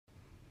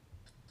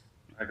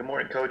Good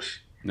morning,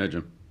 Coach. No,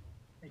 Jim.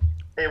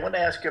 Hey, I wanted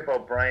to ask you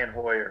about Brian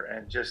Hoyer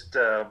and just,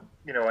 I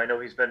know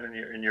he's been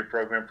in your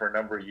program for a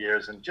number of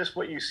years and just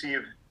what you see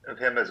of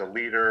him as a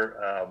leader,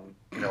 a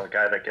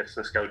guy that gets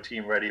the scout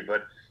team ready,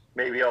 but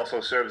maybe also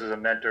serves as a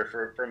mentor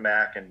for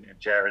Mac and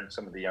Jared and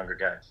some of the younger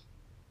guys.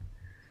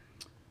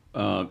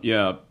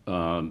 Yeah,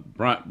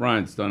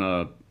 Brian's done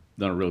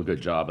a real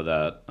good job of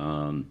that.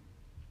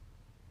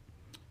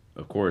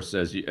 Of course,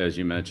 as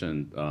you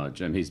mentioned,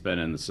 Jim, he's been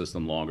in the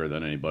system longer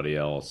than anybody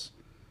else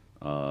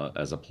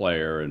as a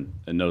player and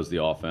knows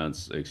the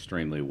offense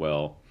extremely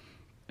well.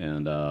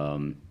 And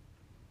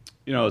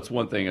it's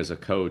one thing as a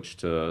coach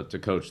to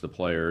coach the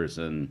players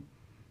and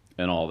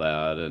all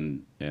that,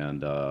 and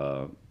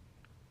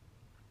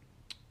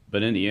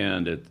but in the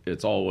end,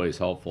 it's always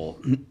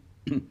helpful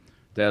to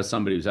have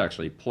somebody who's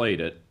actually played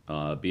it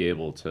be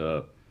able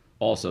to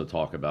also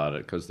talk about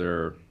it because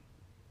they're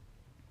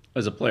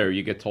as a player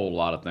you get told a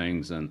lot of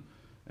things and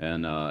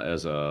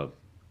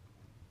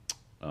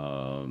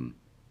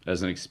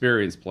as an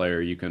experienced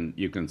player you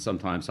can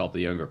sometimes help the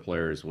younger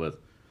players with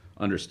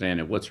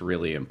understanding what's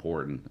really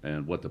important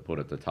and what to put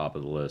at the top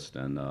of the list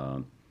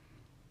and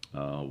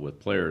with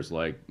players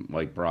like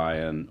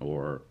Brian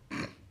or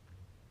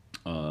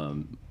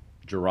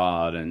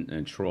Gerard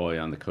and Troy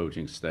on the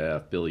coaching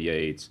staff, Bill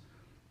Yates.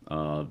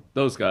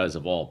 Those guys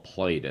have all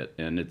played it,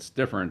 and it's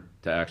different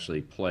to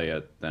actually play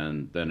it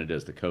than it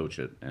is to coach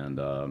it.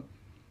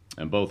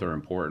 And both are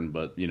important,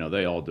 but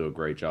they all do a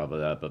great job of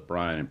that. But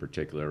Brian in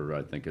particular,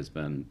 I think, has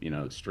been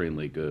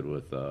extremely good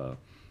with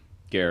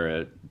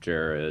Garrett,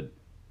 Jared,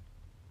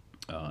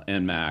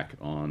 and Mac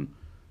on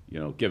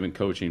giving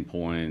coaching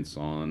points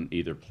on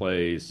either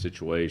plays,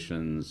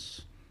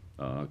 situations,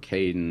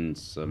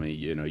 cadence. I mean,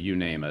 you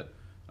name it.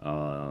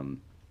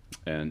 Um,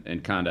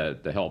 and kind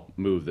of to help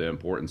move the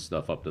important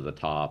stuff up to the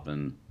top.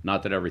 And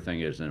not that everything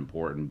isn't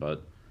important,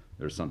 but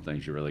there's some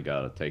things you really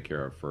got to take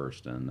care of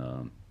first.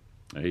 And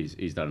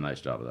he's done a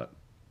nice job of that.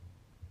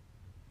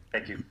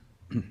 Thank you.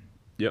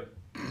 Yep.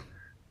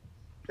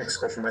 Next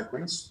question, Mike,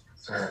 please,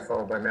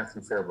 followed by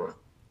Matthew Fairbrother.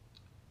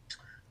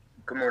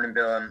 Good morning,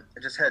 Bill. I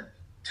just had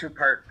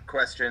two-part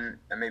question,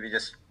 and maybe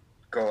just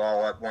go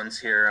all at once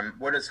here.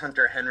 What has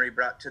Hunter Henry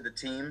brought to the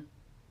team?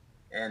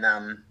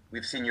 And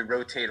we've seen you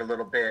rotate a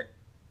little bit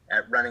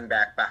at running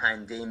back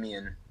behind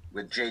Damian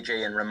with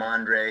JJ and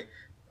Ramondre.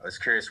 I was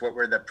curious, what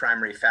were the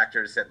primary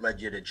factors that led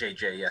you to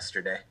JJ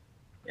yesterday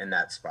in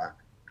that spot?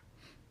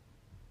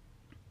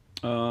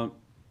 Uh,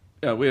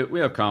 yeah, we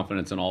have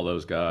confidence in all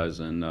those guys,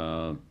 and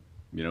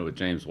with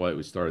James White,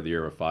 we started the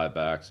year with five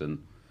backs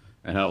and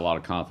had a lot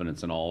of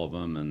confidence in all of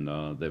them,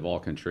 and they've all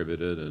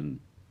contributed.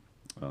 And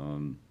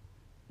um,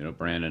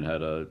 Brandon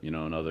had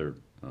another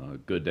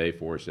good day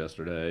for us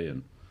yesterday,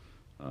 and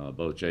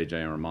both JJ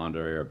and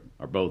Ramondre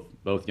are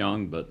both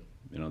young, but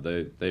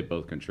they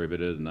both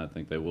contributed, and I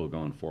think they will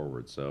going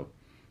forward. So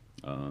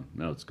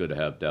it's good to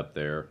have depth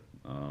there.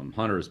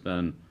 Hunter's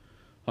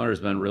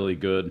been really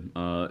good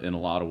in a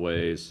lot of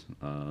ways.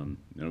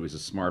 He's a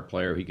smart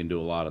player. He can do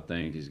a lot of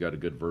things. He's got a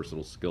good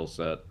versatile skill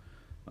set.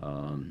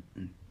 Um,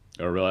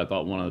 I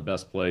thought one of the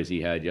best plays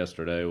he had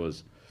yesterday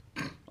was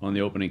on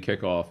the opening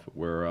kickoff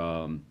where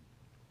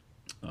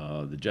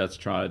the Jets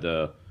tried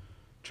to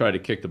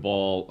kick the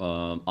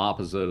ball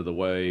opposite of the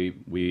way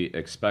we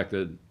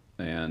expected,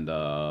 and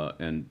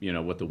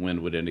what the wind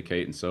would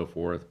indicate and so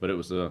forth. But it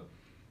was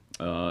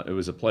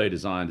a play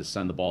designed to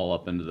send the ball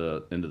up into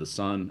the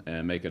sun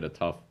and make it a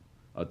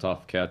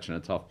tough catch and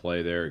a tough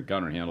play there.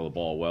 Gunner handled the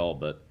ball well,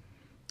 but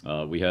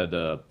we had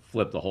to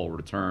flip the whole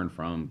return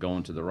from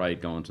going to the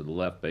right, going to the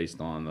left based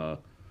on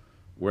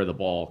where the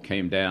ball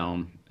came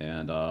down.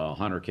 And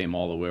Hunter came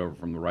all the way over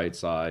from the right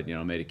side,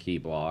 made a key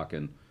block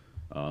and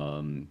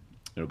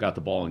got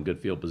the ball in good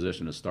field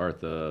position to start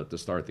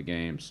the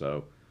game.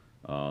 So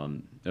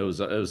it was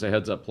a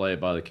heads up play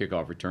by the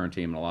kickoff return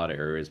team in a lot of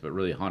areas, but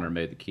really Hunter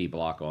made the key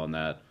block on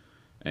that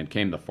and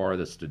came the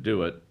farthest to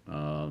do it.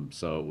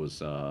 So it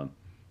was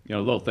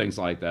little things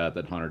like that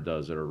Hunter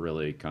does that are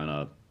really kind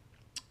of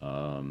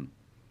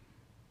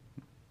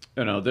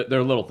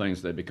they're little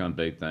things that become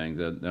big things.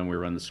 Then we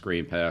run the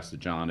screen pass to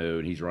Johnu,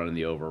 and he's running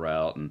the over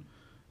route, and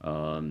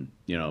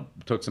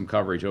took some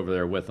coverage over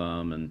there with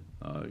him, and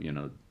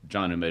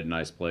Johnu made a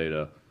nice play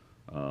to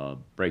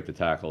break the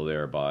tackle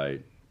there by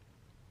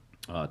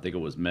I think it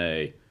was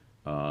May,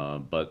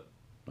 but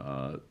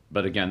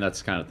again, that's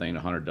the kind of thing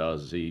that Hunter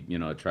does. Is he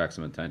attracts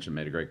some attention,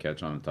 made a great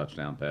catch on a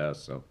touchdown pass,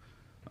 so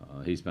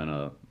he's been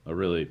a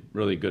really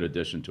really good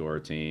addition to our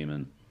team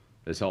and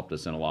has helped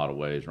us in a lot of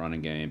ways,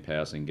 running game,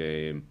 passing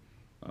game,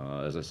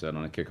 as I said,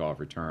 on a kickoff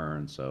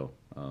return. So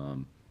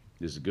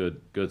he's a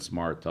good,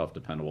 smart, tough,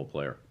 dependable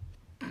player.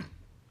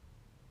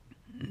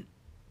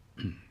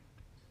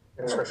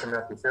 Next question,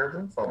 Matthew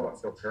Fairbrother, followed by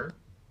Phil Perry.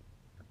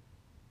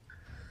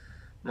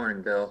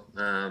 Morning, Bill.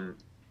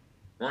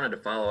 Wanted to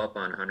follow up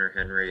on Hunter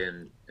Henry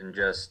and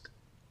just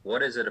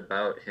what is it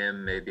about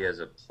him, maybe as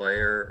a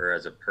player or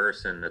as a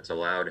person, that's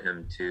allowed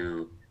him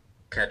to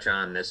catch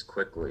on this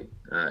quickly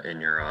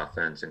in your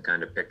offense and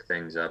kind of pick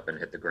things up and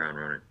hit the ground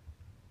running?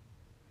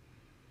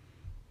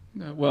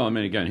 Well, I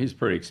mean, again, he's a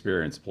pretty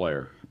experienced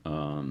player.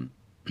 And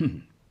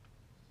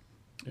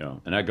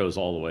that goes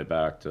all the way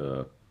back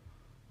to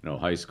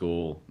high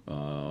school.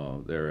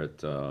 There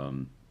at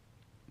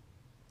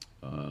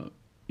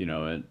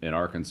in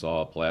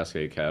Arkansas,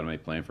 Pulaski Academy,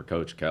 playing for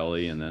Coach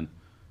Kelly, and then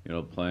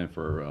playing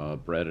for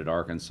Brett at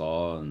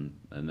Arkansas, and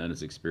then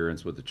his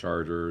experience with the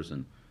Chargers,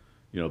 and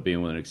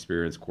being with an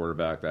experienced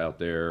quarterback out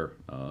there,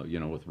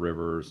 with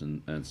Rivers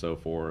and so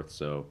forth.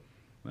 So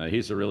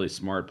he's a really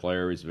smart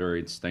player. He's a very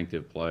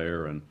instinctive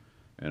player, and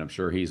I'm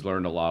sure he's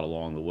learned a lot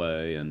along the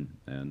way, and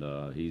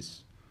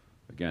he's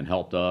again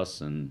helped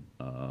us, and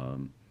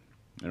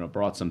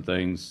brought some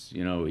things.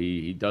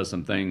 He does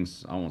some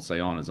things, I won't say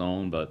on his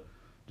own, but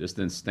just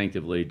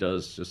instinctively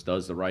does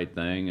the right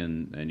thing,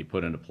 and you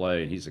put into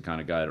play. And he's the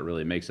kind of guy that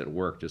really makes it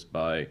work just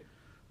by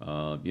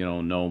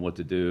knowing what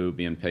to do,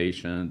 being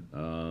patient,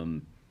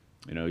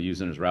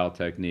 using his route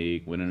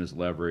technique, winning his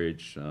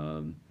leverage.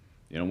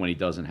 When he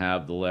doesn't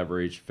have the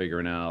leverage,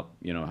 figuring out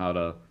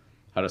how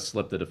to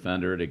slip the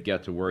defender to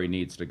get to where he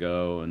needs to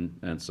go,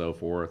 and so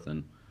forth.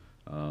 And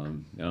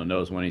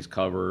knows when he's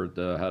covered,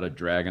 how to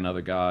drag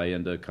another guy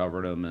into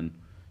covering him, and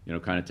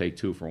kind of take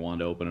 2 for 1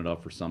 to open it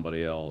up for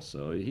somebody else.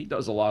 So he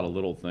does a lot of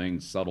little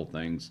things, subtle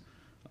things,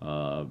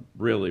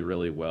 really,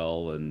 really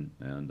well. And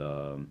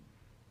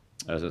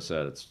as I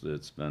said,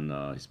 he's been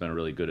a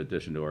really good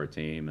addition to our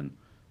team,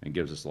 and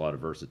gives us a lot of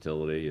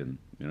versatility. And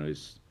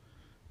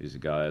he's a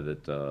guy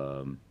that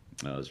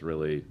has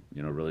really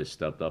really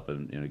stepped up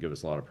and give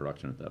us a lot of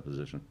production at that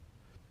position.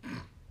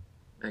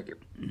 Thank you.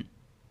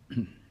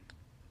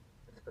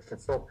 Question,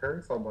 Phil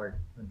Perry, followed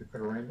by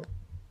Dakota Rainbow.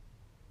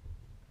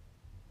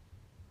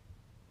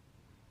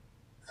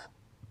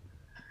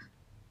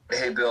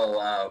 Hey,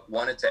 Bill,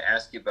 wanted to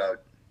ask you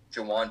about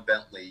Ja'Whaun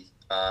Bentley.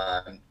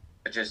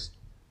 Just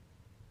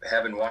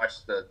having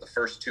watched the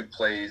first 2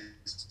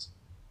 plays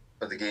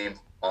of the game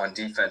on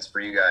defense for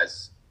you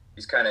guys,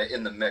 he's kind of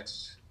in the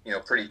mix,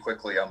 pretty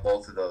quickly on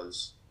both of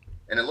those.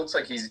 And it looks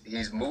like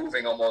he's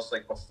moving almost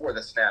like before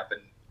the snap.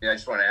 And I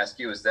just want to ask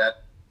you, is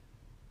that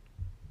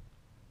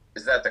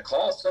the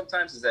call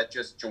sometimes? Is that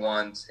just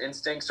Ja'Whaun's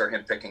instincts, or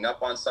him picking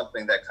up on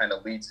something that kind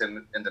of leads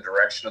him in the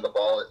direction of the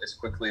ball as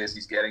quickly as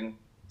he's getting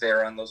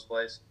there on those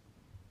plays?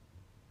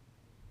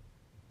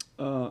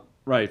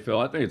 Right, Phil.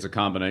 I think it's a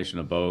combination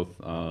of both.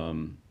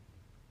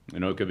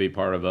 It could be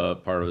part of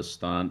a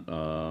stunt.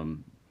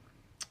 On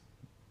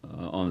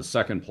the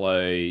second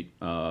play,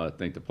 I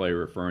think the play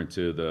referring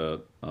to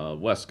the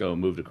Wesco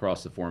moved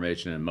across the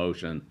formation in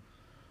motion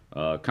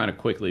kind of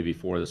quickly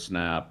before the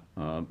snap,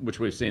 which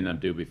we've seen them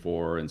do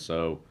before. And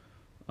so,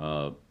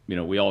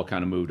 we all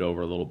kind of moved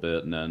over a little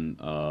bit, and then,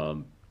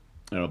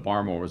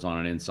 Barmore was on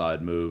an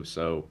inside move.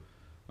 So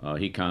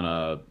he kind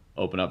of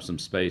opened up some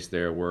space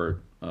there where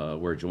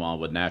Ja'Whaun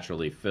would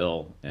naturally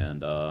fill.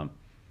 And,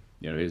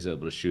 he was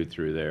able to shoot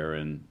through there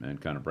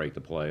and kind of break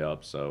the play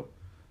up. So,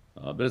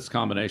 but it's a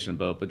combination of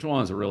both. But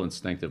Ja'Whaun's a real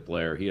instinctive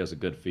player. He has a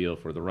good feel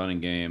for the running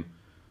game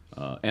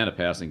and a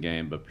passing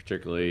game, but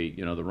particularly,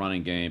 the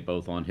running game,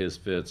 both on his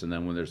fits and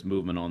then when there's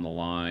movement on the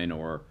line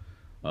or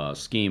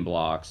scheme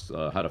blocks,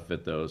 how to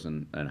fit those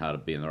and how to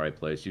be in the right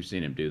place. You've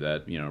seen him do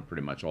that,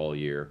 pretty much all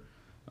year.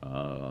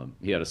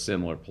 He had a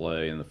similar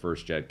play in the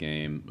first Jet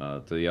game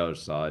to the other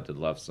side, to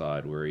the left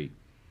side, where he,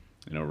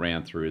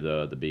 ran through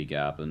the B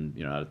gap and,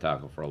 had a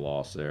tackle for a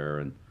loss there.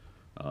 And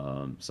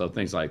so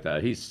things like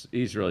that.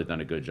 He's really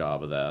done a good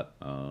job of that.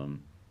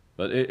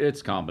 But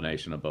it's a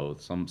combination of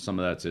both. Some of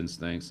that's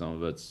instinct, some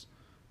of it's,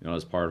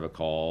 as part of a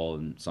call,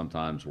 and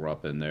sometimes we're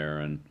up in there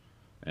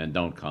and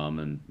don't come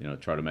and,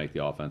 try to make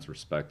the offense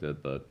respect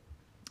it, but,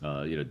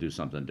 do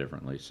something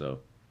differently. So,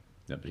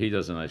 yeah, but he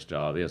does a nice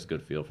job. He has a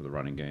good feel for the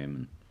running game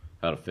and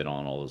how to fit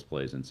on all those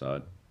plays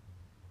inside.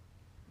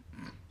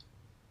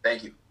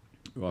 Thank you.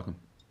 You're welcome.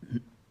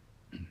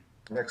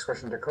 Next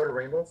question, Dakota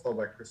Rainbow, followed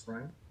by Chris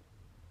Ryan.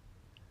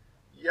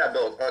 Yeah,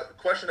 Bill,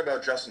 question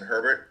about Justin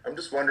Herbert. I'm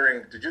just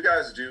wondering, did you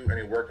guys do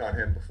any work on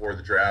him before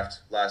the draft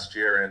last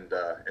year? And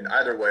in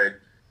either way,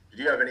 did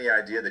you have any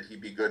idea that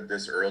he'd be good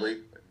this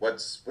early?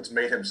 What's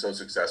made him so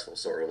successful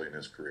so early in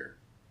his career?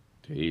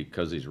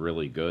 Because he's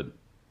really good.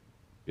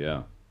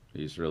 Yeah,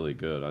 he's really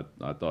good.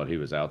 I thought he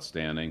was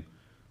outstanding.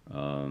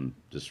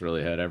 Just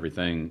really had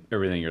everything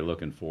you're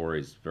looking for.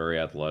 He's very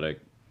athletic,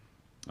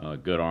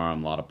 good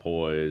arm, a lot of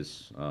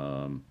poise.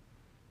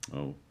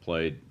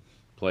 Played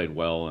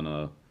well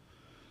in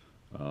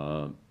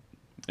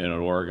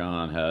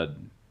Oregon, had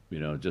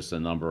just a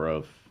number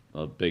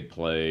of big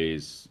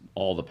plays,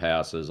 all the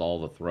passes, all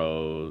the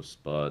throws,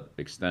 but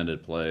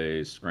extended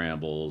plays,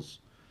 scrambles,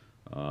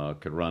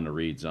 could run the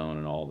read zone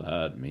and all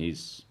that. I mean,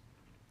 he's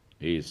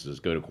as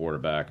good a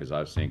quarterback as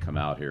I've seen come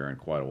out here in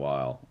quite a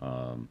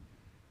while,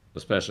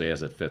 especially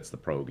as it fits the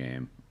pro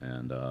game.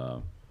 And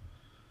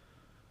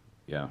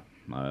yeah,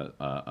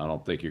 I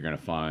don't think you're going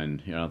to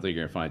find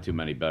too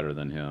many better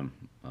than him.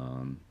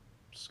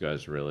 This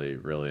guy's really,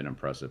 really an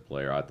impressive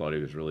player. I thought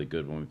he was really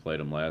good when we played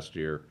him last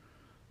year,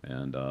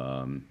 and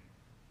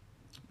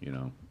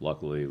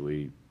luckily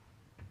we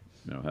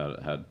had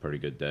a pretty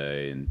good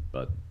day.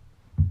 But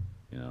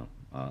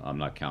I'm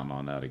not counting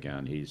on that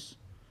again.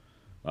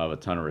 I have a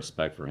ton of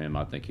respect for him.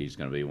 I think he's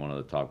going to be one of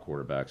the top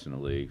quarterbacks in the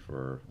league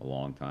for a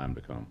long time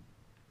to come.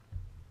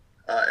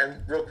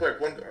 And real quick,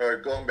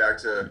 going back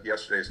to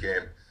yesterday's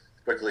game,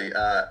 quickly,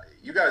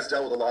 you guys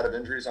dealt with a lot of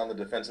injuries on the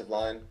defensive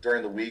line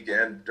during the week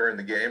and during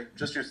the game.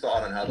 Just your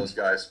thought on how those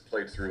guys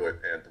played through it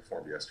and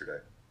performed yesterday.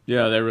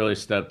 Yeah, they really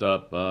stepped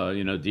up.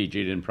 DG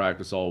didn't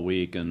practice all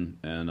week and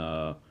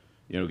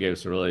gave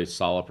us a really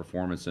solid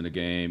performance in the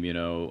game.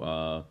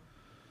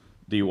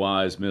 D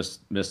Wise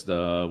missed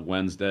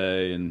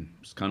Wednesday and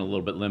was kind of a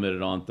little bit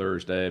limited on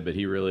Thursday, but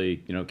he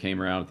really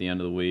came around at the end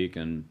of the week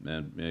and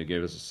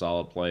gave us a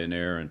solid play in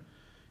there. And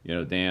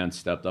Dan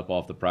stepped up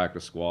off the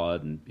practice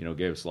squad and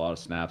gave us a lot of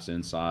snaps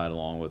inside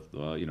along with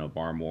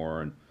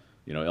Barmore, and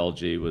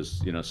LG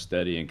was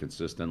steady and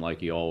consistent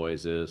like he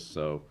always is.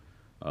 So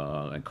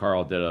and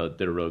Carl did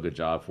a real good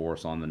job for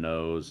us on the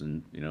nose,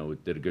 and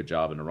did a good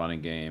job in the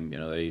running game.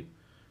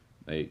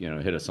 They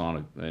hit us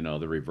on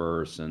the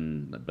reverse,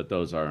 but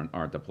those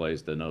aren't the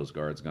plays the nose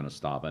guard's going to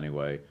stop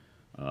anyway.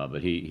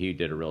 But he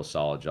did a real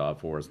solid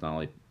job for us, not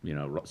only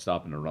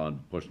stopping the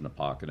run, pushing the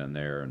pocket in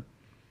there,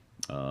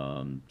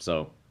 and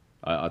so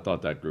I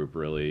thought that group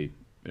really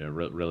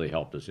really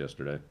helped us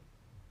yesterday.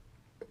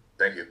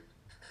 Thank you.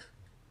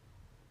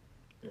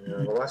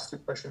 And the last two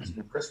questions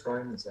from Chris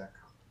Ryan and Zach.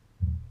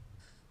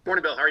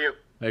 Morning, Bill. How are you?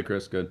 Hey,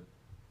 Chris. Good.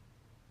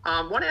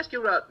 Want to ask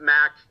you about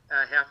Mac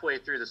halfway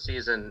through the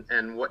season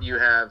and what you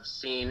have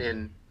seen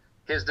in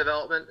his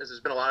development.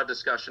 There's been a lot of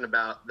discussion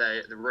about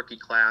the rookie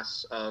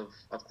class of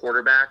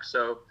quarterbacks.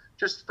 So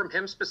just from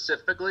him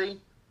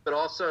specifically, but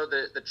also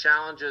the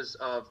challenges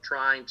of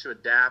trying to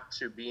adapt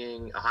to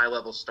being a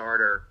high-level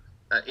starter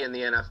in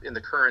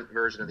the current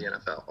version of the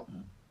NFL.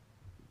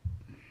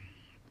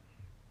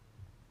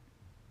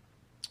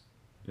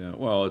 Yeah,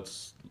 well,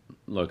 it's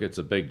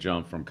a big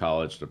jump from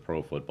college to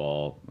pro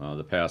football.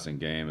 The passing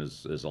game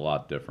is a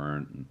lot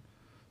different. And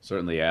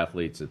certainly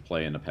athletes that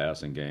play in the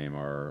passing game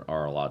are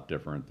a lot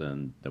different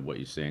than what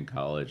you see in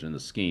college. And the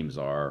schemes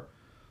are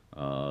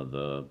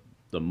the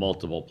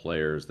multiple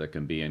players that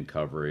can be in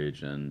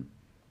coverage and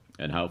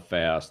how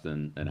fast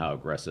and how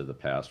aggressive the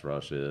pass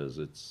rush is.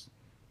 It's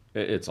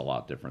a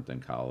lot different than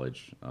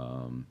college.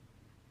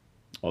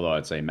 Although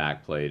I'd say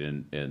Mac played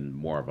in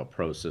more of a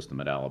pro system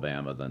at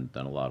Alabama than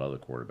a lot of other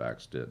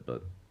quarterbacks did.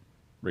 But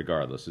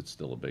regardless, it's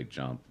still a big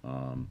jump.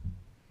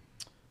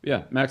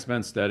 Yeah, Mac's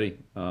been steady,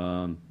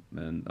 and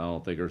I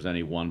don't think there's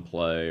any one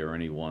play or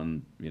any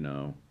one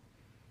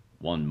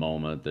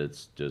moment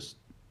that's just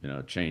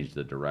changed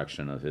the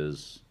direction of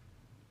his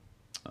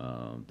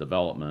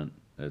development.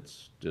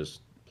 It's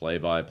just play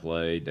by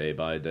play, day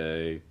by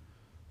day,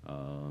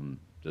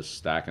 just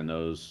stacking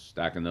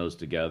those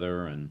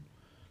together and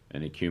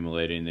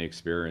accumulating the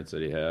experience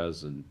that he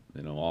has. And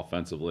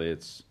offensively,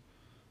 it's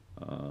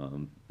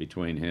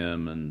between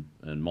him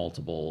and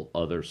multiple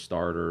other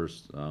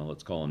starters,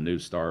 let's call them new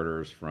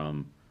starters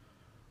from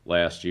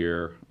last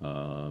year,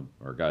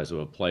 or guys who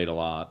have played a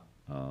lot.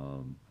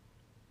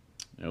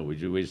 We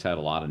just had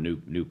a lot of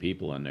new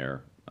people in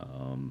there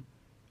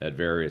at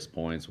various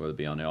points, whether it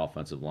be on the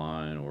offensive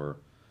line or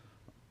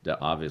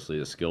obviously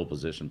the skill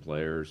position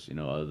players,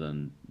 other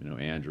than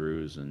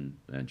Andrews and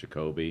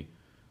Jacoby.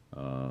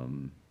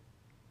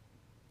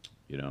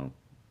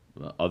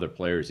 Other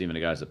players, even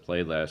the guys that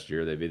played last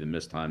year, they've either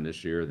missed time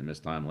this year, they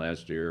missed time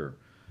last year,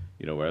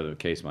 or whatever the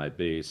case might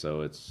be.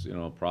 So it's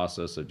a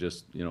process of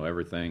just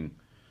everything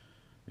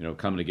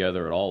coming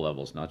together at all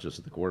levels, not just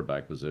at the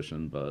quarterback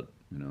position, but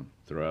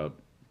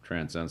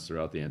transcends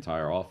throughout the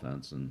entire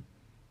offense. And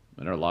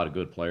there are a lot of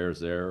good players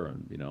there,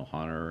 and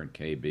Hunter and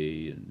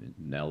KB and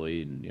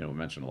Nelly, and we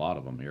mentioned a lot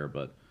of them here,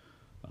 but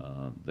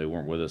they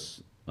weren't with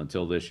us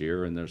until this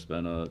year, and there's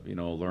been a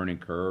learning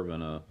curve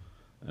and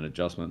an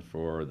adjustment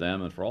for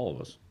them and for all of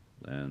us.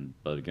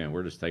 But again,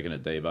 we're just taking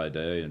it day by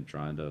day and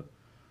trying to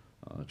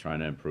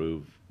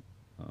improve,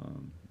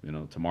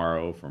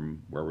 tomorrow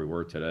from where we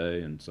were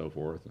today and so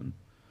forth, and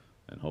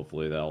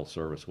hopefully that'll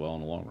serve us well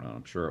in the long run.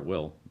 I'm sure it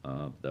will.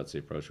 That's the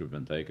approach we've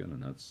been taking,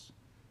 and that's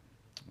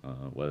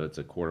whether it's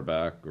a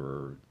quarterback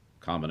or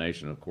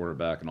combination of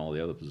quarterback and all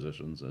the other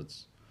positions.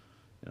 It's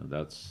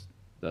that's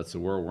the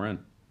world we're in.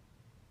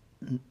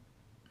 And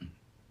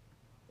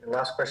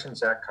last question,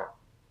 Zach Cobb.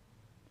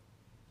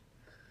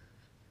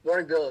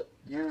 Morning, Bill.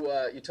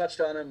 You touched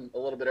on him a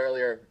little bit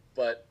earlier,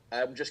 but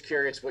I'm just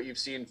curious what you've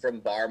seen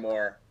from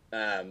Barmore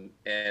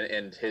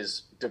and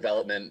his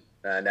development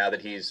now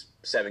that he's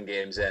 7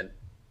 games in.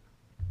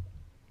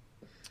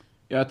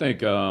 Yeah, I think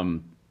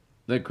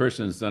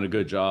Christian's done a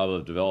good job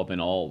of developing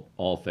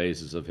all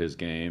phases of his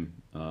game.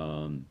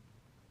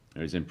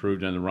 He's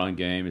improved in the run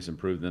game. He's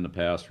improved in the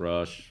pass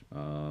rush.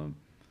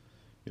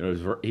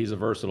 He's a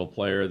versatile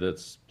player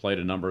that's played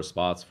a number of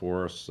spots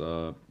for us.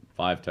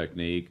 5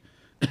 technique.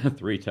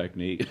 3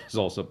 technique. He's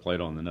also played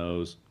on the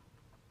nose.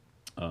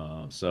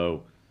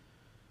 So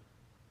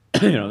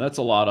that's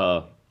a lot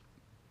of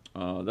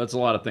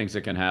things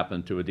that can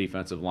happen to a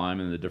defensive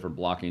lineman in the different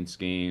blocking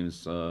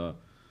schemes.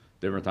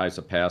 different types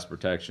of pass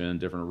protection,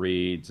 different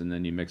reads, and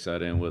then you mix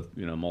that in with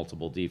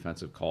multiple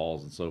defensive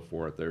calls and so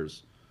forth.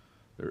 There's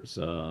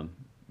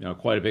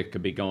quite a bit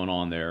could be going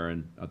on there,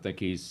 and I think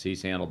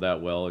he's handled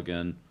that well.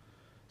 Again,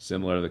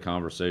 similar to the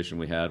conversation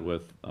we had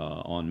with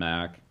on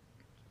Mac,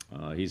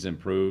 he's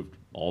improved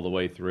all the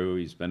way through.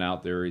 He's been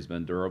out there. He's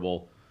been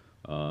durable.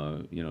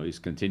 He's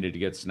continued to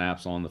get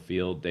snaps on the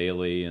field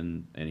daily,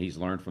 and he's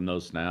learned from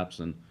those snaps,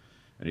 and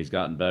he's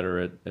gotten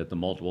better at the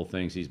multiple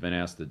things he's been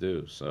asked to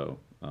do. So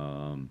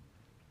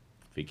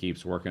if he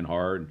keeps working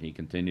hard, he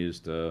continues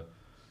to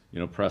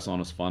press on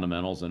his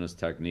fundamentals and his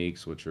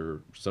techniques, which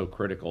are so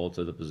critical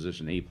to the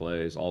position he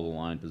plays, all the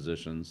line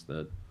positions,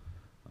 that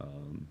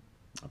I'm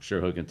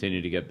sure he'll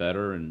continue to get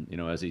better. And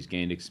as he's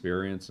gained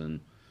experience and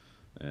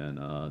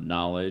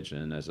knowledge,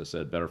 and as I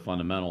said, better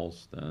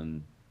fundamentals,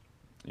 then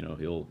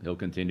he'll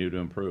continue to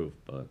improve.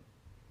 But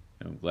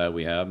I'm glad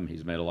we have him.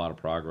 He's made a lot of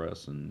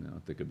progress, and I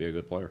think he'll be a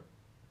good player.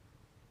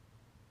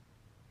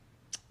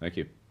 Thank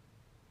you.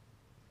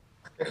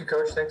 Thank you,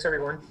 Coach. Thanks,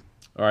 everyone.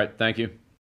 All right. Thank you.